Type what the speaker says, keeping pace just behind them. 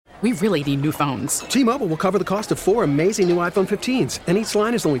We really need new phones. T-Mobile will cover the cost of 4 amazing new iPhone 15s, and each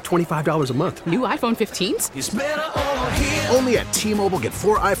line is only $25 a month. New iPhone 15s? It's better over here. Only at T-Mobile, get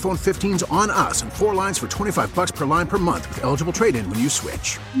 4 iPhone 15s on us and 4 lines for $25 per line per month with eligible trade-in when you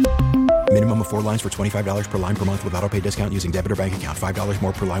switch. Minimum of 4 lines for $25 per line per month with autopay discount using debit or bank account. $5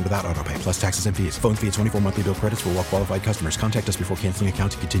 more per line without autopay, plus taxes and fees. Phone fee at 24 monthly bill credits for well-qualified customers. Contact us before canceling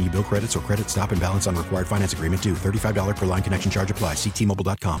account to continue bill credits or credit stop and balance on required finance agreement due. $35 per line connection charge applies. See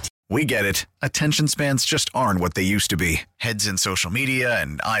T-Mobile.com. We get it. Attention spans just aren't what they used to be. Heads in social media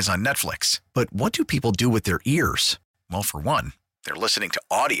and eyes on Netflix. But what do people do with their ears? Well, for one, they're listening to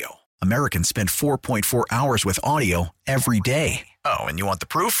audio. Americans spend 4.4 hours with audio every day. Oh, and you want the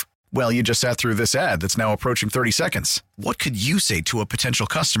proof? Well, you just sat through this ad that's now approaching 30 seconds. What could you say to a potential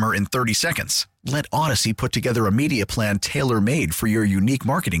customer in 30 seconds? Let Odyssey put together a media plan tailor-made for your unique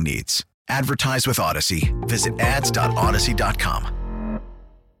marketing needs. Advertise with Odyssey. Visit ads.odyssey.com.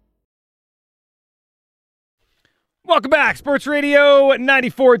 Welcome back. Sports Radio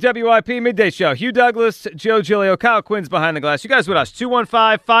 94 WIP Midday Show. Hugh Douglas, Joe Giglio, Kyle Quinn's behind the glass. You guys with us.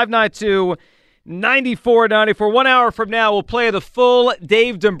 215-592-9494. 1 hour from now, we'll play the full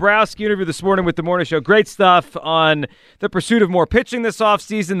Dave Dombrowski interview this morning with The Morning Show. Great stuff on the pursuit of more pitching this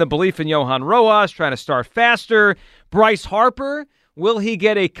offseason, the belief in Johan Rojas, trying to start faster. Bryce Harper, will he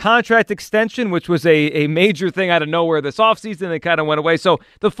get a contract extension, which was a major thing out of nowhere this offseason that kind of went away. So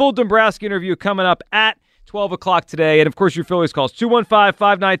the full Dombrowski interview coming up at 12 o'clock today. And, of course, your Phillies calls,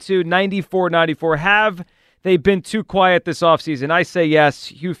 215-592-9494. Have they been too quiet this offseason? I say yes.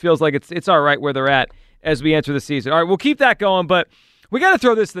 Hugh feels like it's all right where they're at as we enter the season. All right, we'll keep that going, but we got to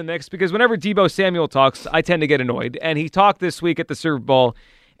throw this in the mix because whenever Deebo Samuel talks, I tend to get annoyed. And he talked this week at the Super Bowl,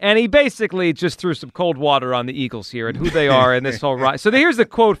 and he basically just threw some cold water on the Eagles here and who they are and this whole ride. So here's the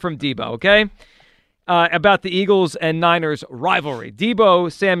quote from Deebo, okay? About the Eagles and Niners rivalry. Deebo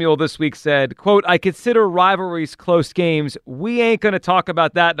Samuel this week said, quote, "I consider rivalries close games. We ain't going to talk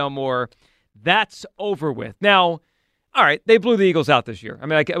about that no more. That's over with." Now, all right, they blew the Eagles out this year. I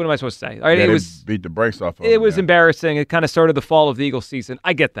mean, what am I supposed to say? All right, yeah, it was beat the brakes off of it them, was embarrassing. It kind of started the fall of the Eagles season.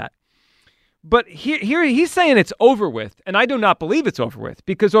 I get that. But here he's saying it's over with, and I do not believe it's over with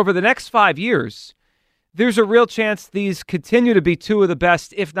because over the next 5 years, there's a real chance these continue to be two of the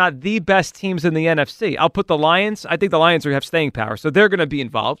best, if not the best teams in the NFC. I'll put the Lions. I think the Lions have staying power, so they're going to be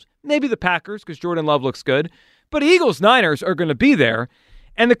involved. Maybe the Packers because Jordan Love looks good. But Eagles, Niners are going to be there.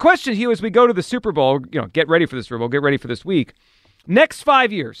 And the question, Hugh, as we go to the Super Bowl, get ready for the Super Bowl, get ready for this week. Next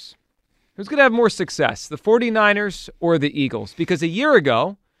 5 years, who's going to have more success, the 49ers or the Eagles? Because a year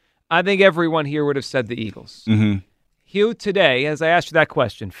ago, I think everyone here would have said the Eagles. Mm-hmm. Hugh, today, as I asked you that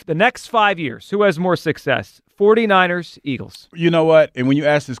question, the next 5 years, who has more success? 49ers, Eagles. You know what? And when you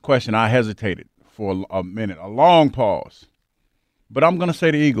asked this question, I hesitated for a minute, a long pause. But I'm going to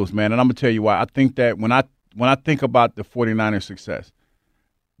say the Eagles, man, and I'm going to tell you why. I think that when I think about the 49ers' success,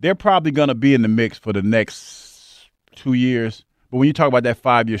 they're probably going to be in the mix for the next 2 years. But when you talk about that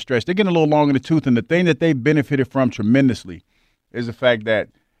 5-year stretch, they're getting a little long in the tooth. And the thing that they benefited from tremendously is the fact that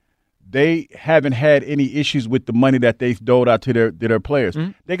they haven't had any issues with the money that they've doled out to their players.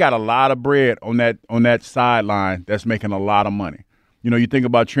 Mm-hmm. They got a lot of bread on that sideline that's making a lot of money. You think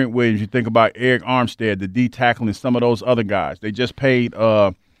about Trent Williams, you think about Eric Armstead, the D tackle, and some of those other guys. They just paid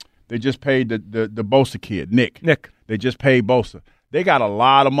the Bosa kid, Nick. They just paid Bosa. They got a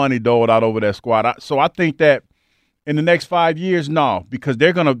lot of money doled out over that squad. So I think that in the next 5 years, no, because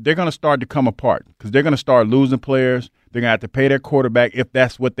they're gonna start to come apart because they're gonna start losing players. They're going to have to pay their quarterback if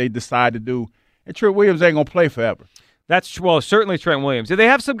that's what they decide to do. And Trent Williams ain't going to play forever. Certainly Trent Williams. They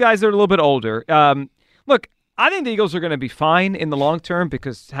have some guys that are a little bit older. Look, I think the Eagles are going to be fine in the long term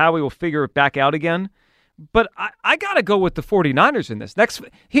because Howie will figure it back out again. But I got to go with the 49ers in this.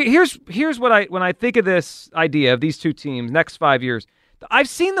 Here's what when I think of this idea of these two teams, next 5 years, I've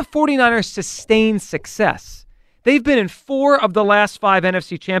seen the 49ers sustain success. They've been in 4 of the last 5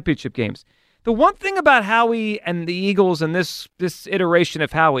 NFC Championship games. The one thing about Howie and the Eagles and this iteration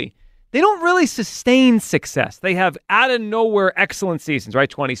of Howie, they don't really sustain success. They have out-of-nowhere excellent seasons, right?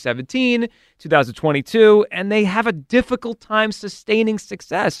 2017, 2022, and they have a difficult time sustaining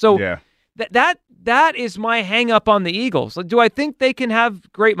success. So yeah. That is my hang-up on the Eagles. Do I think they can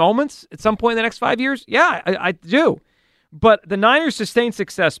have great moments at some point in the next 5 years? Yeah, I do. But the Niners sustain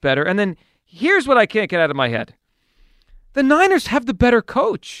success better. And then here's what I can't get out of my head. The Niners have the better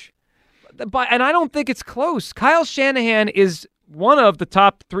coach. And I don't think it's close. Kyle Shanahan is one of the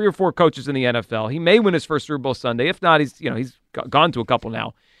top 3 or 4 coaches in the NFL. He may win his first Super Bowl Sunday. If not, he's gone to a couple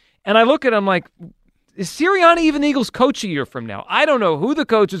now. And I look at him like, is Sirianni even the Eagles' coach a year from now? I don't know who the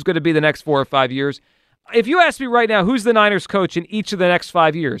coach is going to be the next 4 or 5 years. if you ask me right now, who's the Niners coach in each of the next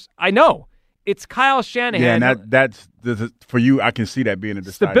 5 years, I know. It's Kyle Shanahan. Yeah, and that's for you. I can see that being a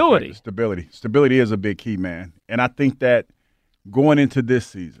deciding factor. Stability is a big key, man. And I think that going into this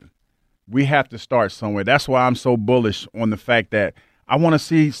season, we have to start somewhere. That's why I'm so bullish on the fact that I want to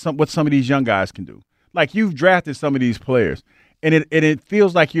see what some of these young guys can do. Like, you've drafted some of these players, and it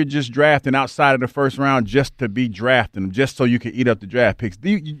feels like you're just drafting outside of the first round just to be drafting them, just so you can eat up the draft picks.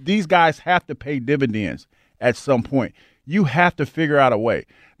 These guys have to pay dividends at some point. You have to figure out a way.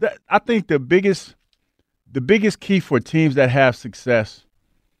 I think the biggest key for teams that have success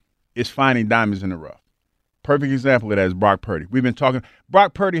is finding diamonds in the rough. Perfect example of that is Brock Purdy. We've been talking.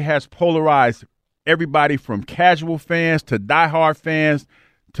 Brock Purdy has polarized everybody from casual fans to diehard fans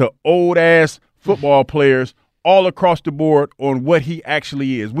to old-ass football players all across the board on what he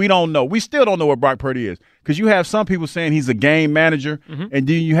actually is. We don't know. We still don't know what Brock Purdy is, because you have some people saying he's a game manager, and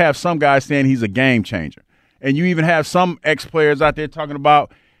then you have some guys saying he's a game changer. And you even have some ex-players out there talking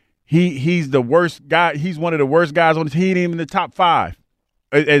about he's the worst guy. He's one of the worst guys on the team, even in the top 5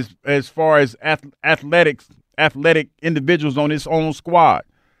 as far as athletic individuals on his own squad.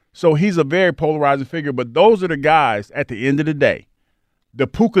 So he's a very polarizing figure. But those are the guys at the end of the day, the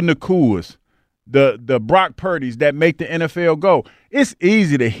Puka Nakuas, the Brock Purdys that make the NFL go. It's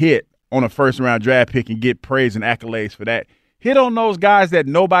easy to hit on a first-round draft pick and get praise and accolades for that. Hit on those guys that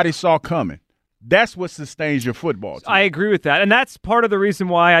nobody saw coming. That's what sustains your football team. I agree with that. And that's part of the reason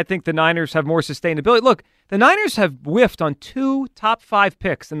why I think the Niners have more sustainability. Look, the Niners have whiffed on 2 top 5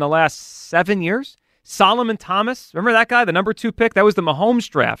 picks in the last 7 years. Solomon Thomas, remember that guy, the number 2 pick? That was the Mahomes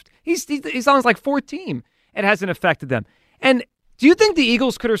draft. He's on his 4th team. It hasn't affected them. And do you think the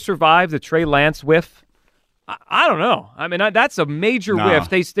Eagles could have survived the Trey Lance whiff? I don't know. I mean, that's a major whiff.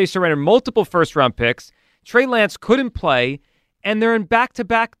 They surrendered multiple first-round picks. Trey Lance couldn't play, and they're in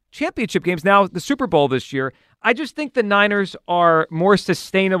back-to-back championship games now, the Super Bowl this year. I just think the Niners are more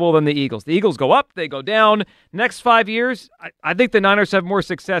sustainable than the Eagles. The Eagles go up, they go down. Next 5 years, I think the Niners have more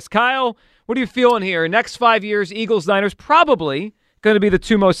success. Kyle, what are you feeling here? Next 5 years, Eagles, Niners, probably going to be the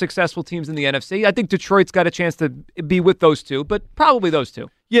 2 most successful teams in the NFC. I think Detroit's got a chance to be with those 2, but probably those 2.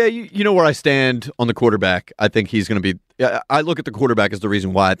 Yeah, you know where I stand on the quarterback. I think he's going to be – I look at the quarterback as the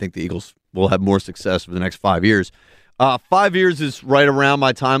reason why I think the Eagles will have more success for the next 5 years. 5 years is right around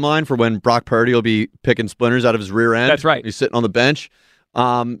my timeline for when Brock Purdy will be picking splinters out of his rear end. That's right. He's sitting on the bench.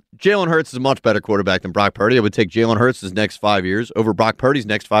 Jalen Hurts is a much better quarterback than Brock Purdy. I would take Jalen Hurts' next 5 years over Brock Purdy's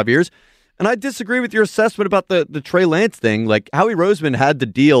next 5 years. And I disagree with your assessment about the Trey Lance thing. Like, Howie Roseman had to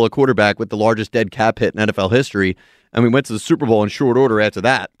deal a quarterback with the largest dead cap hit in NFL history, and we went to the Super Bowl in short order after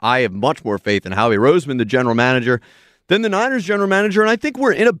that. I have much more faith in Howie Roseman, the general manager, than the Niners general manager, and I think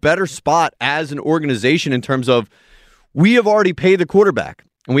we're in a better spot as an organization in terms of we have already paid the quarterback,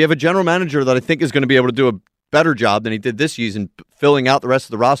 and we have a general manager that I think is going to be able to do a better job than he did this season filling out the rest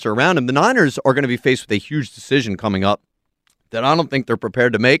of the roster around him. The Niners are going to be faced with a huge decision coming up that I don't think they're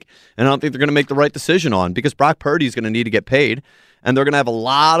prepared to make, and I don't think they're going to make the right decision on, because Brock Purdy is going to need to get paid, and they're going to have a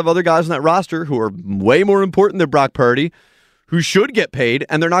lot of other guys on that roster who are way more important than Brock Purdy, who should get paid,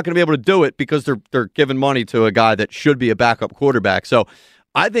 and they're not going to be able to do it because they're giving money to a guy that should be a backup quarterback. So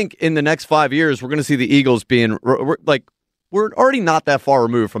I think in the next 5 years, we're going to see the Eagles being we're already not that far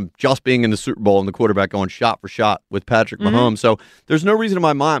removed from just being in the Super Bowl and the quarterback going shot for shot with Patrick Mahomes. So there's no reason in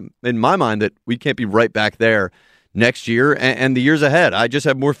my mind that we can't be right back there next year and the years ahead. I just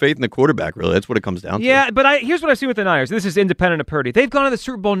have more faith in the quarterback, really. That's what it comes down to. Yeah, but here's what I've seen with the Niners. This is independent of Purdy. They've gone to the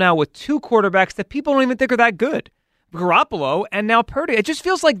Super Bowl now with 2 quarterbacks that people don't even think are that good. Garoppolo and now Purdy. It just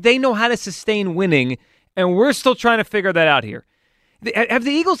feels like they know how to sustain winning, and we're still trying to figure that out here. Have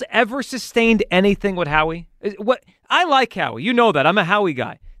the Eagles ever sustained anything with Howie? I like Howie. You know that. I'm a Howie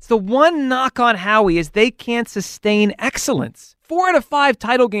guy. It's the one knock on Howie is they can't sustain excellence. 4 out of 5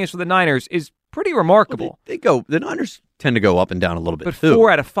 title games for the Niners is pretty remarkable. Well, the Niners tend to go up and down a little bit, but too.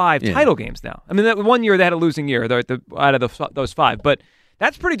 4 out of 5 title games now. I mean, that 1 year they had a losing year out of those 5, but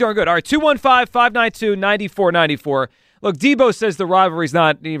that's pretty darn good. All right, 215-592-9494. Look, Deebo says the rivalry's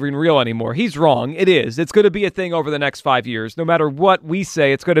not even real anymore. He's wrong. It is. It's going to be a thing over the next 5 years. No matter what we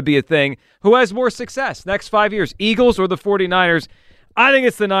say, it's going to be a thing. Who has more success next 5 years, Eagles or the 49ers? I think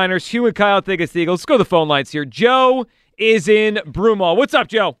it's the Niners. Hugh and Kyle think it's the Eagles. Let's go to the phone lines here. Joe is in Broomall. What's up,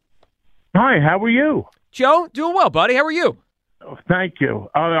 Joe? Hi, how are you? Joe, doing well, buddy. How are you? Oh, thank you.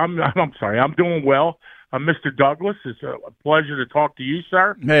 I'm sorry. I'm doing well. Mr. Douglas, it's a pleasure to talk to you,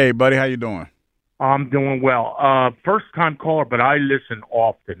 sir. Hey, buddy. How you doing? I'm doing well. First-time caller, but I listen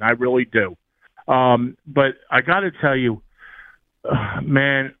often. I really do. But I got to tell you,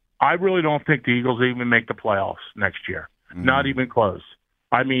 man, I really don't think the Eagles even make the playoffs next year. Not even close.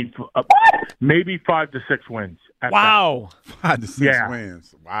 I mean, maybe 5 to 6 wins. Wow. 5 to 6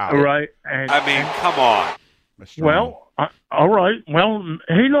 wins. Wow. Right. And, come on. Well, all right. Well,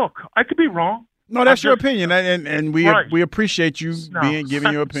 hey, look, I could be wrong. No, that's your opinion, and we appreciate you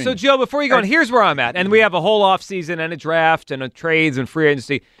giving your opinion. So, Joe, before you go on, here's where I'm at. And we have a whole offseason and a draft and a trades and free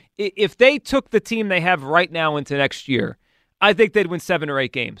agency. If they took the team they have right now into next year, I think they'd win 7 or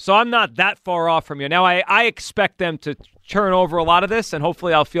 8 games. So I'm not that far off from you. Now, I expect them to churn over a lot of this, and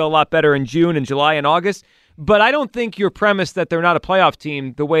hopefully I'll feel a lot better in June and July and August. But I don't think your premise that they're not a playoff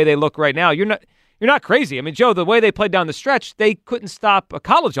team the way they look right now, you're not crazy. I mean, Joe, the way they played down the stretch, they couldn't stop a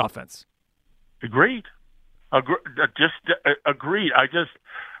college offense. Agreed. Agreed.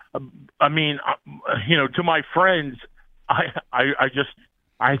 I mean, to my friends,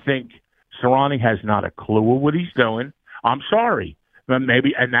 I think Sirianni has not a clue of what he's doing. I'm sorry,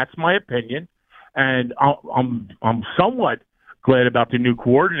 maybe, and that's my opinion. And I'm somewhat glad about the new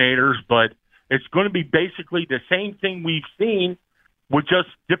coordinators, but it's going to be basically the same thing we've seen with just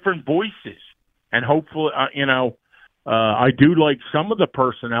different voices. And hopefully, I do like some of the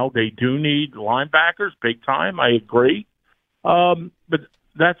personnel. They do need linebackers, big time. I agree. But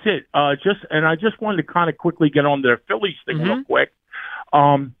that's it. I just wanted to kind of quickly get on the Phillies thing real quick.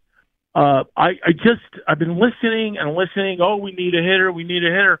 I've been listening and listening. Oh, we need a hitter. We need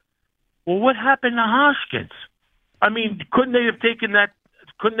a hitter. Well, what happened to Hoskins? I mean, couldn't they have taken that?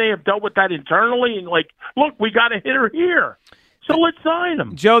 Couldn't they have dealt with that internally and look, we got a hitter here. So let's sign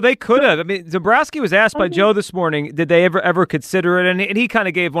him. Joe, they could have. I mean, Dombrowski was asked by Joe this morning, did they ever consider it? And he kind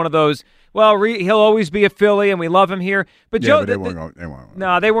of gave one of those, well, he'll always be a Philly, and we love him here. But Joe, they weren't.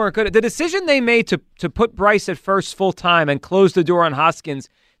 No, they weren't good. The decision they made to put Bryce at first full time and close the door on Hoskins,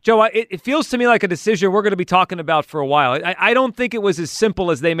 Joe, it feels to me like a decision we're going to be talking about for a while. I don't think it was as simple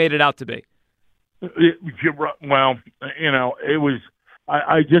as they made it out to be. Well, it was.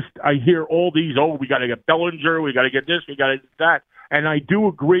 I hear all these, we got to get Bellinger, we got to get this, we got to get that. And I do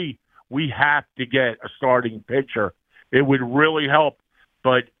agree we have to get a starting pitcher. It would really help.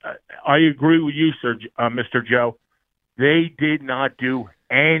 But I agree with you, sir, Mr. Joe. They did not do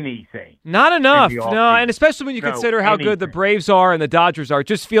anything. Not enough. No, and especially when you consider how good the Braves are and the Dodgers are. It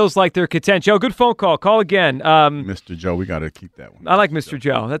just feels like they're content. Joe, good phone call. Call again. Mr. Joe, we got to keep that one. I like Mr.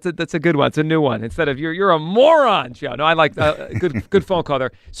 Joe. That's a good one. It's a new one. Instead of you're a moron, Joe. No, I like good phone call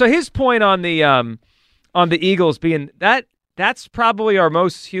there. So his point on the Eagles being that's probably our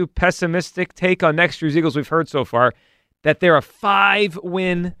most pessimistic take on next year's Eagles we've heard so far, that they're a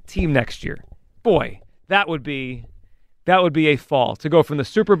 5-win team next year. Boy, that would be a fall to go from the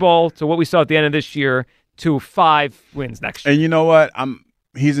Super Bowl to what we saw at the end of this year to 5 wins next year. And you know what?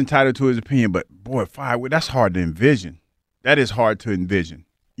 He's entitled to his opinion, but boy, 5 wins, that's hard to envision. That is hard to envision.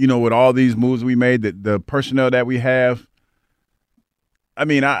 With all these moves we made, the personnel that we have, I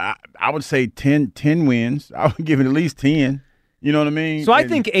mean, I would say 10 wins. I would give it at least 10. You know what I mean? So I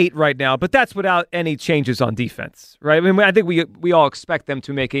think 8 right now, but that's without any changes on defense, right? I mean, I think we all expect them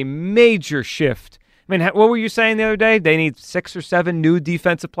to make a major shift. I mean, what were you saying the other day? They need 6 or 7 new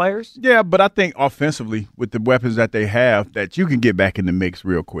defensive players? Yeah, but I think offensively, with the weapons that they have, that you can get back in the mix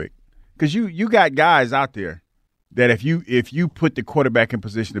real quick. Because you got guys out there that if you put the quarterback in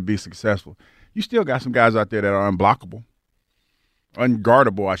position to be successful, you still got some guys out there that are unblockable.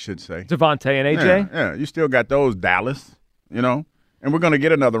 Unguardable, I should say. Devontae and AJ? Yeah, you still got those, Dallas, and we're going to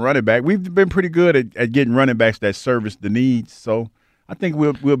get another running back. We've been pretty good at getting running backs that service the needs, so I think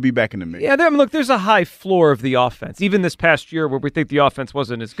we'll be back in the mix. Yeah, look, there's a high floor of the offense. Even this past year where we think the offense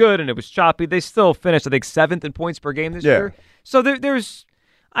wasn't as good and it was choppy, they still finished, I think, 7th in points per game this year. So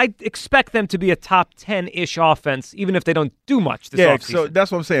I expect them to be a top 10-ish offense, even if they don't do much this offseason. So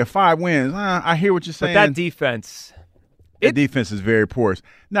that's what I'm saying. 5 wins. I hear what you're saying. But that defense. The defense is very porous.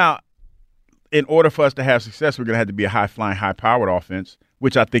 Now, in order for us to have success, we're going to have to be a high-flying, high-powered offense,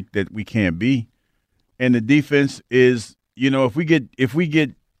 which I think that we can be. And the defense is, if we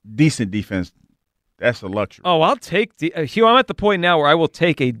get decent defense, that's a luxury. Oh, I'll take Hugh. I'm at the point now where I will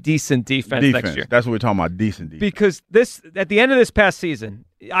take a decent defense next year. That's what we're talking about, decent defense. Because at the end of this past season,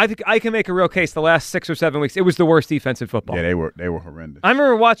 I think I can make a real case. The last 6 or 7 weeks, it was the worst defense in football. Yeah, they were horrendous. I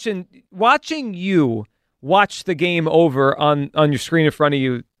remember watching you watch the game over on your screen in front of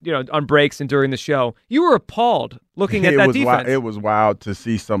you, on breaks and during the show. You were appalled looking at that defense. It was wild to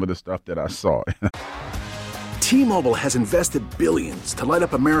see some of the stuff that I saw. T-Mobile has invested billions to light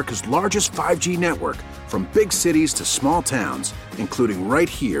up America's largest 5G network, from big cities to small towns, including right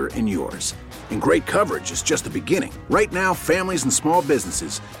here in yours. And great coverage is just the beginning. Right now, families and small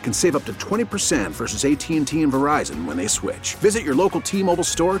businesses can save up to 20% versus AT&T and Verizon when they switch. Visit your local T-Mobile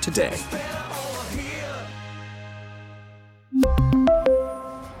store today.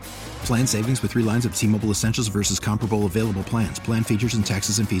 Plan savings with 3 lines of T-Mobile Essentials versus comparable available plans. Plan features and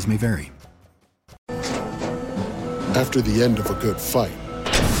taxes and fees may vary. After the end of a good fight,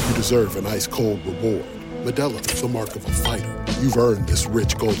 you deserve an ice-cold reward. Modelo is the mark of a fighter. You've earned this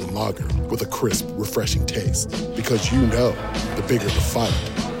rich golden lager with a crisp, refreshing taste. Because you know, the bigger the fight,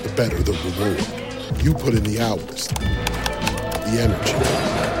 the better the reward. You put in the hours, the energy,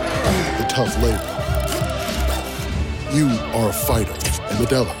 the tough labor. You are a fighter, and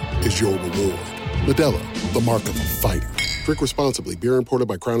Modelo is your reward. Modelo, the mark of a fighter. Drink responsibly. Beer imported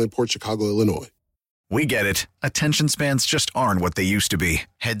by Crown Imports, Chicago, Illinois. We get it. Attention spans just aren't what they used to be.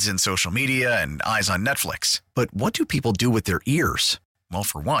 Heads in social media and eyes on Netflix. But what do people do with their ears? Well,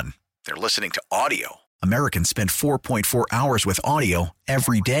 for one, they're listening to audio. Americans spend 4.4 hours with audio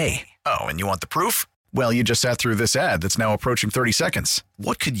every day. Oh, and you want the proof? Well, you just sat through this ad that's now approaching 30 seconds.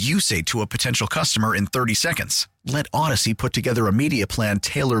 What could you say to a potential customer in 30 seconds? Let Odyssey put together a media plan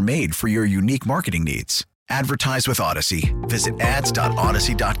tailor-made for your unique marketing needs. Advertise with Odyssey. Visit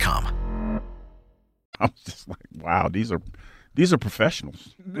ads.odyssey.com. I'm just like, wow, these are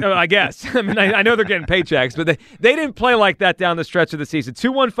professionals. I guess. I mean, I know they're getting paychecks, but they didn't play like that down the stretch of the season.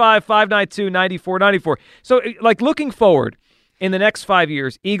 215-592-9494. So, like, looking forward in the next 5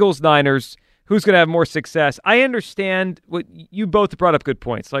 years, Eagles, Niners, who's going to have more success? I understand what you both brought up good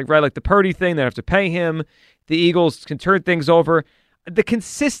points. Like, right, like the Purdy thing, they have to pay him. The Eagles can turn things over. The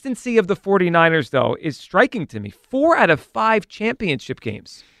consistency of the 49ers, though, is striking to me. 4 out of 5 championship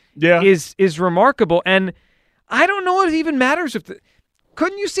games. Yeah, is remarkable, and I don't know if it even matters if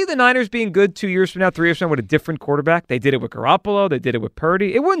couldn't you see the Niners being good 2 years from now, 3 years from now with a different quarterback? They did it with Garoppolo, they did it with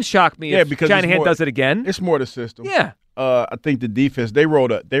Purdy. It wouldn't shock me if Shanahan does it again. It's more the system. Yeah, I think the defense they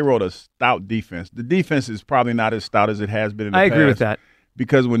wrote a stout defense. The defense is probably not as stout as it has been in the past. I agree with that.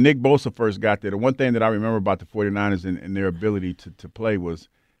 Because when Nick Bosa first got there, the one thing that I remember about the 49ers and their ability to play was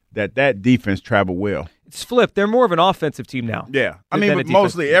that defense traveled well. It's flipped. They're more of an offensive team now. Yeah. I mean, but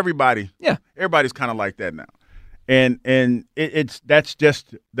mostly everybody. Yeah. Everybody's kind of like that now. And that's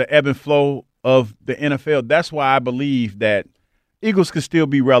just the ebb and flow of the NFL. That's why I believe that Eagles could still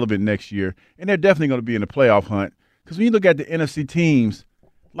be relevant next year, and they're definitely going to be in the playoff hunt. Because when you look at the NFC teams,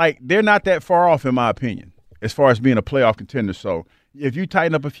 like, they're not that far off, in my opinion, as far as being a playoff contender. So if you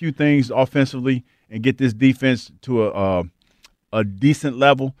tighten up a few things offensively and get this defense to a decent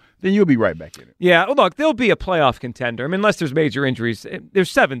level, then you'll be right back in it. Yeah, well, look, they'll be a playoff contender. I mean, unless there's major injuries. There's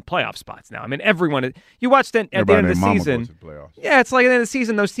 7 playoff spots now. I mean, everyone – you watched at the end of the season. Yeah, it's like at the end of the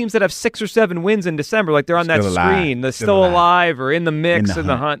season, those teams that have 6 or 7 wins in December, like they're on that screen. They're still alive or in the mix, in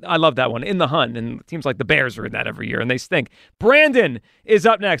the hunt. I love that one, in the hunt. And teams like the Bears are in that every year, and they stink. Brandon is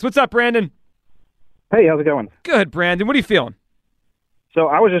up next. What's up, Brandon? Hey, how's it going? Good, Brandon. What are you feeling? So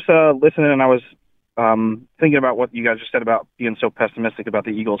I was just listening, and I was thinking about what you guys just said about being so pessimistic about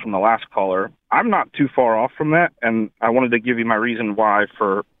the Eagles from the last caller. I'm not too far off from that, and I wanted to give you my reason why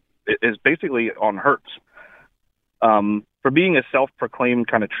is basically on Hurts. For being a self-proclaimed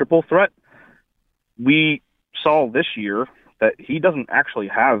kind of triple threat, we saw this year that he doesn't actually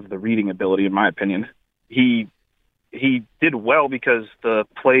have the reading ability, in my opinion. He did well because the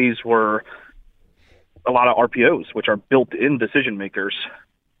plays were a lot of RPOs, which are built-in decision makers.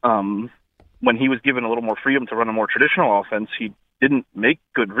 When he was given a little more freedom to run a more traditional offense, he didn't make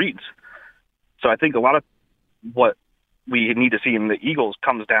good reads. So I think a lot of what we need to see in the Eagles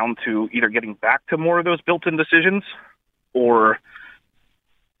comes down to either getting back to more of those built-in decisions or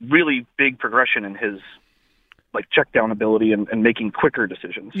really big progression in his check down ability and making quicker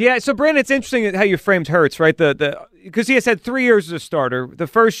decisions. Yeah, so Brandon, it's interesting how you framed Hurts, right? Because he has had 3 years as a starter. The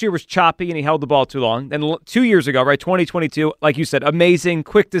first year was choppy and he held the ball too long. Then 2 years ago, right, 2022, like you said, amazing,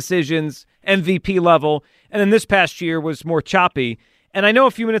 quick decisions, MVP level. And then this past year was more choppy. And I know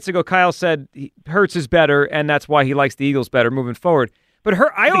a few minutes ago Kyle said Hurts is better, and that's why he likes the Eagles better moving forward. But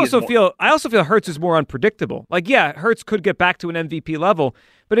I also feel Hurts is more unpredictable. Like, yeah, Hurts could get back to an MVP level,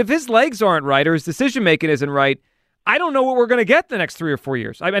 but if his legs aren't right or his decision making isn't right, I don't know what we're going to get the next 3 or 4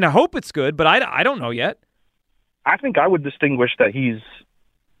 years. I mean, I hope it's good, but I don't know yet. I think I would distinguish that he's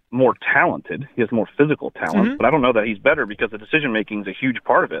more talented. He has more physical talent, but I don't know that he's better because the decision making is a huge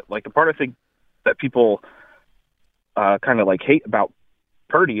part of it. Like, the part I think that people kind of hate about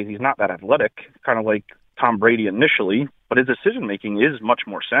Purdy is he's not that athletic, kind of like Tom Brady initially, but his decision making is much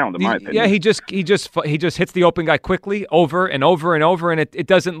more sound, in my opinion. Yeah, he just hits the open guy quickly over and over and over, and it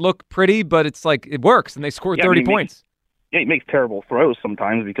doesn't look pretty, but it's like it works, and they score 30 points. He makes terrible throws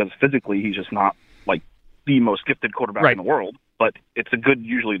sometimes because physically he's just not the most gifted quarterback in the world. But it's a good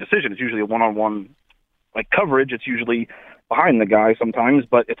usually decision. It's usually a one-on-one coverage. It's usually behind the guy sometimes,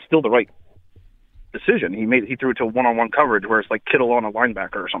 but it's still the right decision. He threw it to one-on-one coverage where it's like Kittle on a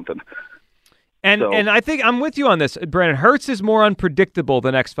linebacker or something. And I think I'm with you on this, Brandon. Hurts is more unpredictable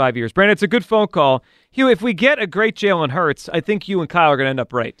the next 5 years. Brandon, it's a good phone call. Hugh, if we get a great Jalen Hurts, I think you and Kyle are going to end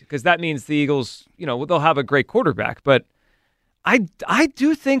up right, because that means the Eagles, they'll have a great quarterback. But I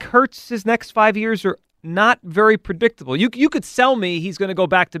do think Hurts' next 5 years are not very predictable. You could sell me he's going to go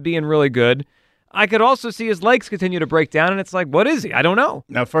back to being really good. I could also see his legs continue to break down, and it's like, what is he? I don't know.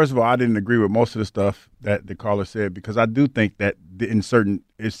 Now, first of all, I didn't agree with most of the stuff that the caller said, because I do think that in certain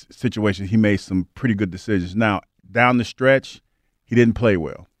situations he made some pretty good decisions. Now, down the stretch, he didn't play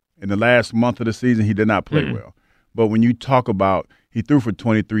well. In the last month of the season, he did not play well. But when you talk about he threw for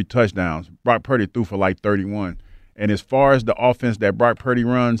 23 touchdowns, Brock Purdy threw for like 31. And as far as the offense that Brock Purdy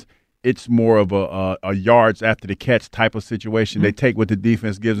runs, it's more of a yards after the catch type of situation. They take what the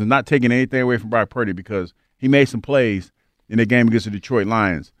defense gives them, not taking anything away from Brock Purdy, because he made some plays in the game against the Detroit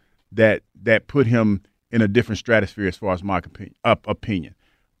Lions that put him in a different stratosphere as far as my opinion.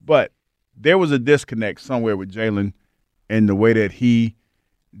 But there was a disconnect somewhere with Jalen and the way that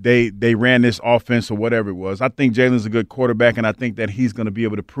they ran this offense or whatever it was. I think Jalen's a good quarterback, and I think that he's going to be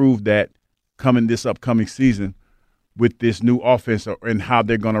able to prove that this upcoming season with this new offense and how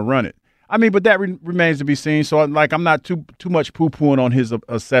they're going to run it. I mean, but that remains to be seen. So, I'm not too much poo-pooing on his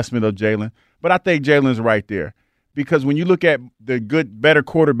assessment of Jalen, but I think Jalen's right there, because when you look at the better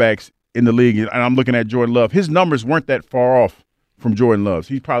quarterbacks in the league, and I'm looking at Jordan Love, his numbers weren't that far off from Jordan Love's.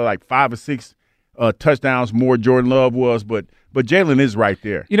 He's probably like 5 or 6 touchdowns more Jordan Love was, but Jalen is right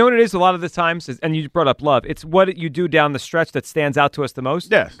there. You know what it is a lot of the times, and you brought up Love, it's what you do down the stretch that stands out to us the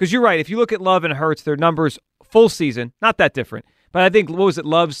most. Yes. Because you're right. If you look at Love and Hurts, their numbers full season, not that different. But I think, what was it,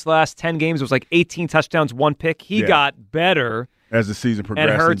 Love's last 10 games, it was like 18 touchdowns, 1 pick. He got better as the season progressed,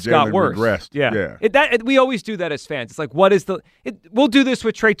 and Hurts got worse. Regressed. Yeah. We always do that as fans. It's like, we'll do this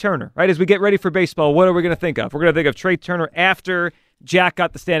with Trey Turner, right? As we get ready for baseball, what are we going to think of? We're going to think of Trey Turner after Jack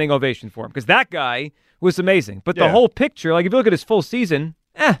got the standing ovation for him, because that guy was amazing. But the whole picture, like if you look at his full season,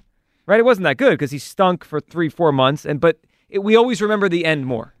 right, it wasn't that good because he stunk for 3-4 months. We always remember the end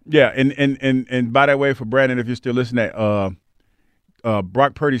more. Yeah, and by that way, for Brandon, if you're still listening,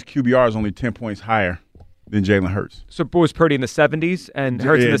 Brock Purdy's QBR is only 10 points higher than Jalen Hurts. So was Purdy in the 70s and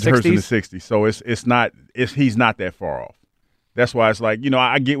Hurts in the 60s? Hurts in the 60s. So he's not that far off. That's why it's like,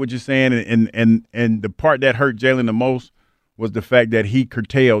 I get what you're saying, and the part that hurt Jalen the most was the fact that he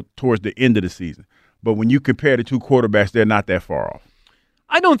curtailed towards the end of the season. But when you compare the two quarterbacks, they're not that far off.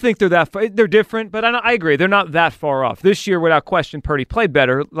 I don't think they're that far. They're different, but I agree. They're not that far off. This year, without question, Purdy played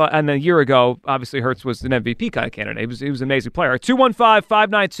better. And a year ago, obviously, Hurts was an MVP kind of candidate. He was an amazing player.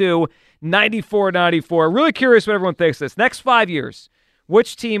 215-592-9494. Really curious what everyone thinks of this. Next 5 years,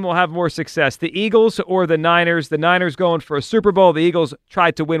 which team will have more success, the Eagles or the Niners? The Niners going for a Super Bowl. The Eagles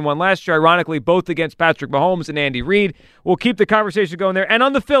tried to win one last year, ironically, both against Patrick Mahomes and Andy Reid. We'll keep the conversation going there. And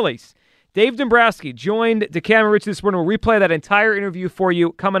on the Phillies, Dave Dombrowski joined DeCam and Rich this morning. We'll replay that entire interview for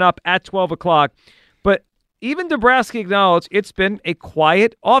you coming up at 12 o'clock. But even Dombrowski acknowledged it's been a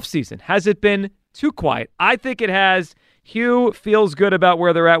quiet offseason. Has it been too quiet? I think it has. Hugh feels good about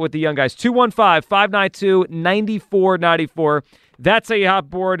where they're at with the young guys. 215-592-9494. That's how you hop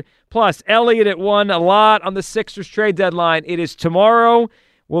board. Plus, Elliott at 1, a lot on the Sixers trade deadline. It is tomorrow.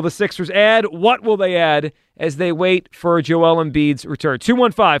 Will the Sixers add? What will they add as they wait for Joel Embiid's return?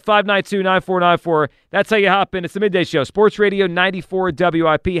 215-592-9494. That's how you hop in. It's the Midday Show. Sports Radio 94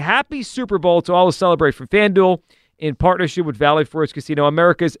 WIP. Happy Super Bowl to all who celebrate from FanDuel in partnership with Valley Forge Casino,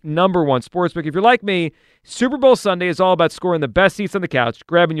 America's #1 sportsbook. If you're like me, Super Bowl Sunday is all about scoring the best seats on the couch,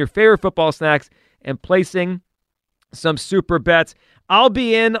 grabbing your favorite football snacks, and placing some super bets. I'll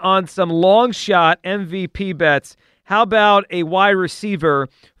be in on some long shot MVP bets. How about a wide receiver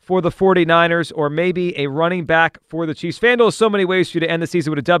for the 49ers, or maybe a running back for the Chiefs? FanDuel has so many ways for you to end the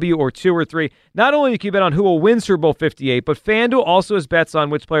season with a W or 2 or 3. Not only can you bet on who will win Super Bowl 58, but FanDuel also has bets on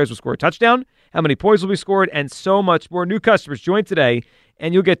which players will score a touchdown, how many points will be scored, and so much more. New customers join today,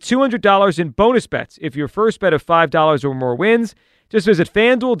 and you'll get $200 in bonus bets if your first bet of $5 or more wins. Just visit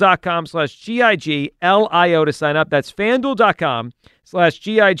FanDuel.com/GIGLIO to sign up. That's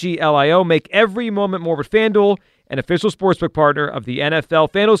FanDuel.com/GIGLIO. Make every moment more with FanDuel, an official sportsbook partner of the NFL.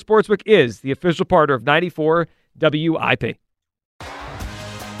 FanDuel Sportsbook is the official partner of 94 WIP.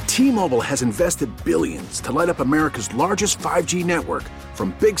 T-Mobile has invested billions to light up America's largest 5G network,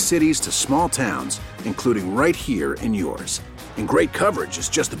 from big cities to small towns, including right here in yours. And great coverage is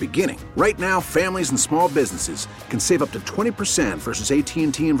just the beginning. Right now, families and small businesses can save up to 20% versus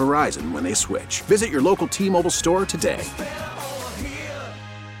AT&T and Verizon when they switch. Visit your local T-Mobile store today.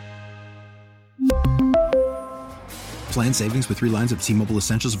 Plan savings with 3 lines of T-Mobile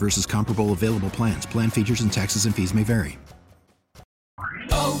Essentials versus comparable available plans. Plan features and taxes and fees may vary.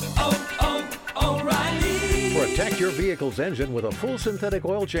 Protect your vehicle's engine with a full synthetic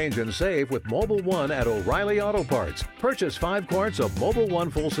oil change and save with Mobile One at O'Reilly Auto Parts. Purchase 5 quarts of Mobile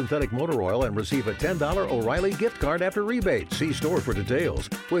One full synthetic motor oil and receive a $10 O'Reilly gift card after rebate. See store for details.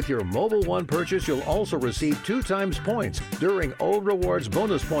 With your Mobile One purchase, you'll also receive 2 times points during Old Rewards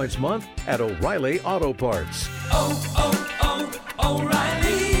Bonus Points Month at O'Reilly Auto Parts.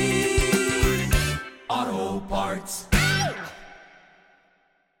 O'Reilly Auto Parts.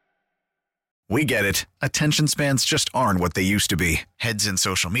 We get it. Attention spans just aren't what they used to be. Heads in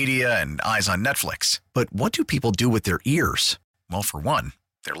social media and eyes on Netflix. But what do people do with their ears? Well, for one,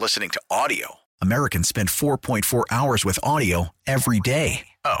 they're listening to audio. Americans spend 4.4 hours with audio every day.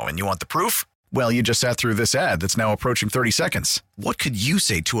 Oh, and you want the proof? Well, you just sat through this ad that's now approaching 30 seconds. What could you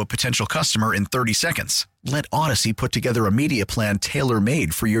say to a potential customer in 30 seconds? Let Odyssey put together a media plan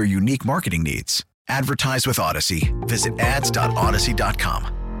tailor-made for your unique marketing needs. Advertise with Odyssey. Visit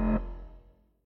ads.odyssey.com.